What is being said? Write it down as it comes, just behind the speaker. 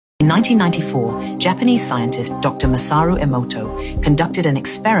1994, Japanese scientist Dr. Masaru Emoto conducted an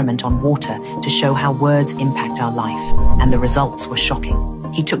experiment on water to show how words impact our life, and the results were shocking.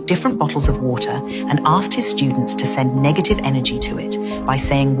 He took different bottles of water and asked his students to send negative energy to it by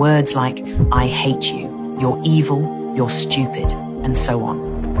saying words like, "I hate you," "You're evil," "You're stupid," and so on.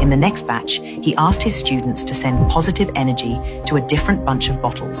 In the next batch, he asked his students to send positive energy to a different bunch of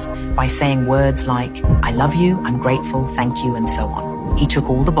bottles by saying words like, "I love you," "I'm grateful," "Thank you," and so on. He took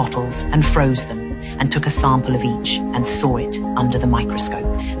all the bottles and froze them and took a sample of each and saw it under the microscope.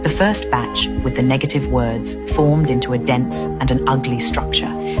 The first batch with the negative words formed into a dense and an ugly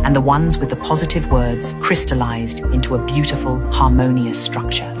structure, and the ones with the positive words crystallized into a beautiful, harmonious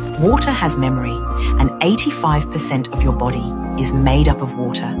structure. Water has memory, and 85% of your body is made up of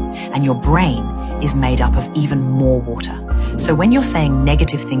water, and your brain is made up of even more water. So when you're saying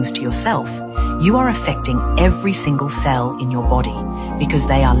negative things to yourself, you are affecting every single cell in your body because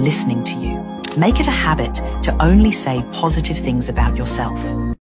they are listening to you. Make it a habit to only say positive things about yourself.